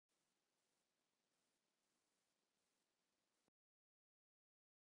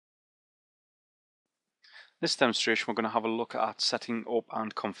This demonstration we're going to have a look at setting up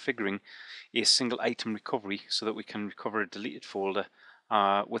and configuring a single item recovery so that we can recover a deleted folder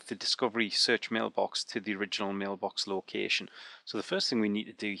with the discovery search mailbox to the original mailbox location. So the first thing we need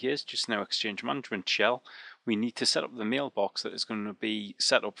to do here is just in our Exchange Management shell, we need to set up the mailbox that is going to be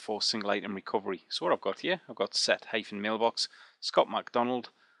set up for single item recovery. So what I've got here, I've got set-mailbox Scott McDonald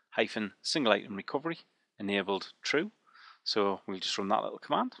single item recovery enabled true. So we'll just run that little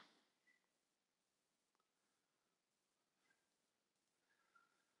command.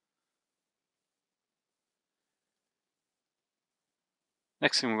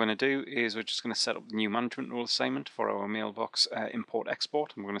 Next thing we're going to do is we're just going to set up the new management role assignment for our mailbox import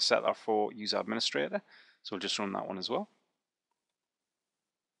export, and we're going to set that for user administrator. So we'll just run that one as well.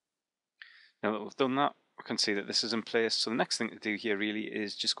 Now that we've done that, we can see that this is in place. So the next thing to do here really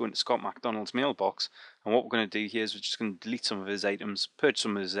is just go into Scott McDonald's mailbox, and what we're going to do here is we're just going to delete some of his items, purge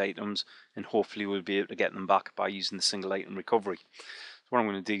some of his items, and hopefully we'll be able to get them back by using the single item recovery. So what I'm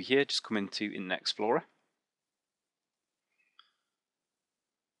going to do here, just come into Internet Explorer.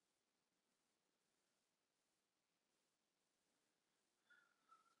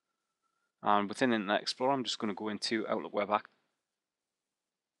 And within Internet Explorer, I'm just going to go into Outlook Web App.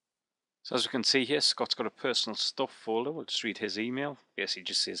 So as we can see here, Scott's got a personal stuff folder. We'll just read his email. Basically, it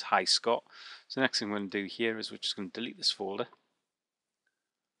just says, "Hi Scott." So the next thing we're going to do here is we're just going to delete this folder.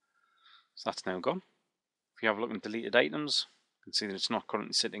 So that's now gone. If you have a look at deleted items, you can see that it's not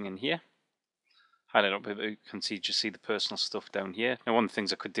currently sitting in here. Highlight up a bit, you can see the personal stuff down here. Now one of the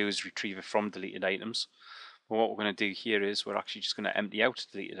things I could do is retrieve it from deleted items. But what we're going to do here is we're actually just going to empty out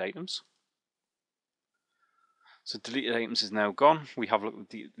deleted items. So deleted items is now gone. We have a look at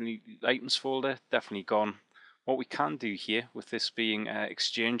the deleted items folder, definitely gone. What we can do here with this being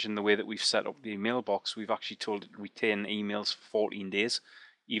Exchange and the way that we've set up the mailbox, we've actually told it to retain emails for 14 days,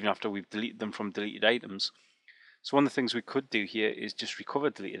 even after we've deleted them from deleted items. So one of the things we could do here is just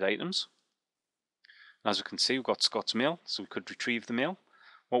recover deleted items. As we can see, we've got Scott's mail, so we could retrieve the mail.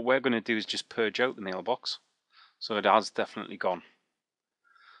 What we're going to do is just purge out the mailbox. So it has definitely gone.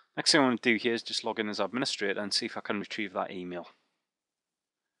 Next thing I want to do here is just log in as administrator and see if I can retrieve that email.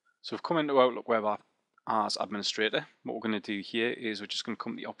 So we've come into Outlook Web App as administrator. What we're going to do here is we're just going to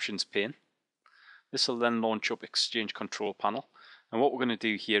come to the options pane. This will then launch up Exchange Control Panel. And what we're going to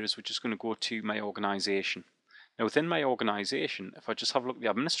do here is we're just going to go to my organization. Now within my organization, if I just have a look at the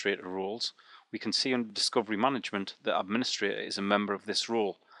administrator roles, we can see under Discovery Management that administrator is a member of this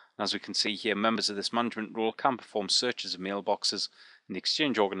role. And as we can see here, members of this management role can perform searches of mailboxes in the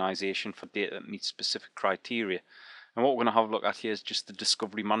Exchange organization for data that meets specific criteria. And what we're going to have a look at here is just the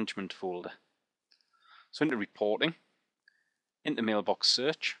Discovery Management folder. So into Reporting, into Mailbox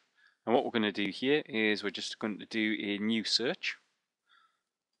Search, and what we're going to do here is we're just going to do a new search.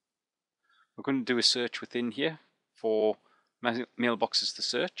 We're going to do a search within here for mailboxes to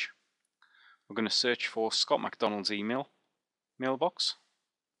search. We're going to search for Scott McDonald's mailbox.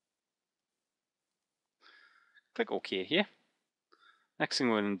 Click OK here. Next thing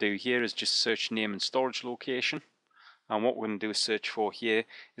we're going to do here is just search name and storage location. And what we're going to do a search for here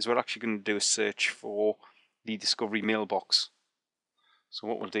is we're actually going to do a search for the Discovery mailbox. So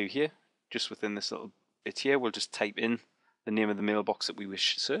what we'll do here, just within this little bit here, we'll just type in the name of the mailbox that we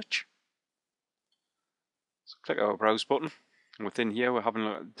wish to search. So click our browse button, and within here we're having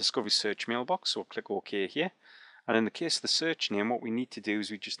a Discovery search mailbox, so we'll click OK here. And in the case of the search name, what we need to do is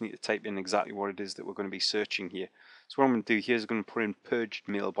we just need to type in exactly what it is that we're going to be searching here. So what I'm going to do here is I'm going to put in purged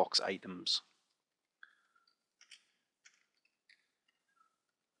mailbox items.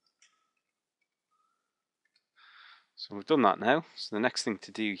 So we've done that now. So the next thing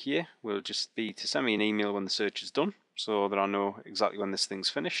to do here will just be to send me an email when the search is done, so that I know exactly when this thing's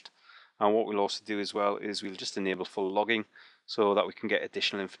finished. And what we'll also do as well is we'll just enable full logging so that we can get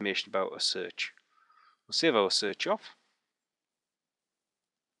additional information about our search. We'll save our search off.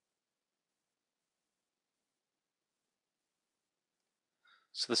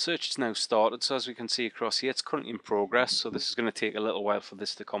 So the search is now started. So as we can see across here, it's currently in progress. So this is going to take a little while for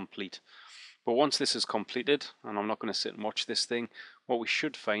this to complete. But once this is completed, and I'm not going to sit and watch this thing, what we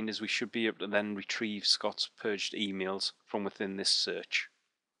should find is we should be able to then retrieve Scott's purged emails from within this search.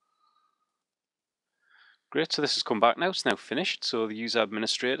 Great, so this has come back now, it's now finished. So the user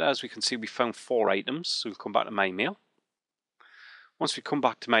administrator, as we can see, we found 4 items. So we'll come back to my mail. Once we come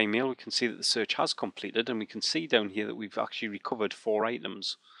back to my mail, we can see that the search has completed, and we can see down here that we've actually recovered 4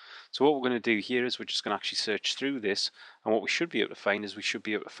 items. So what we're going to do here is we're just going to actually search through this, and what we should be able to find is we should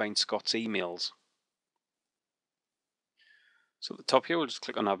be able to find Scott's emails. So at the top here, we'll just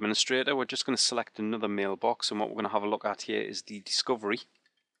click on Administrator. We're just going to select another mailbox, and what we're going to have a look at here is the Discovery.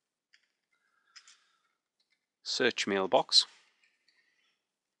 search mailbox.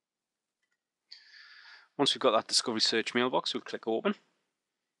 Once we've got that Discovery search mailbox, we'll click open.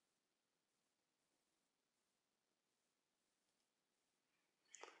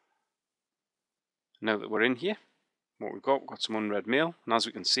 Now that we're in here, what we've got some unread mail, and as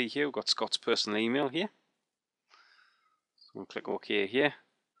we can see here, we've got Scott's personal email here. So we'll click OK here.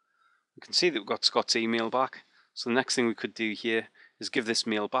 We can see that we've got Scott's email back. So the next thing we could do here is give this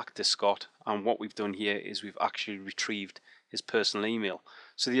mail back to Scott, and what we've done here is we've actually retrieved his personal email.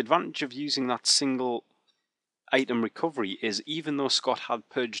 So the advantage of using that single item recovery is, even though Scott had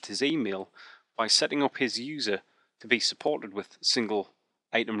purged his email, by setting up his user to be supported with single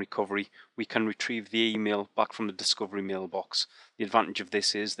item recovery, we can retrieve the email back from the Discovery mailbox. The advantage of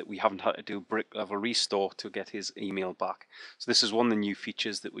this is that we haven't had to do a brick level restore to get his email back. So this is one of the new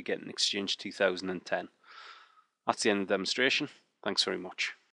features that we get in Exchange 2010. That's the end of the demonstration. Thanks very much.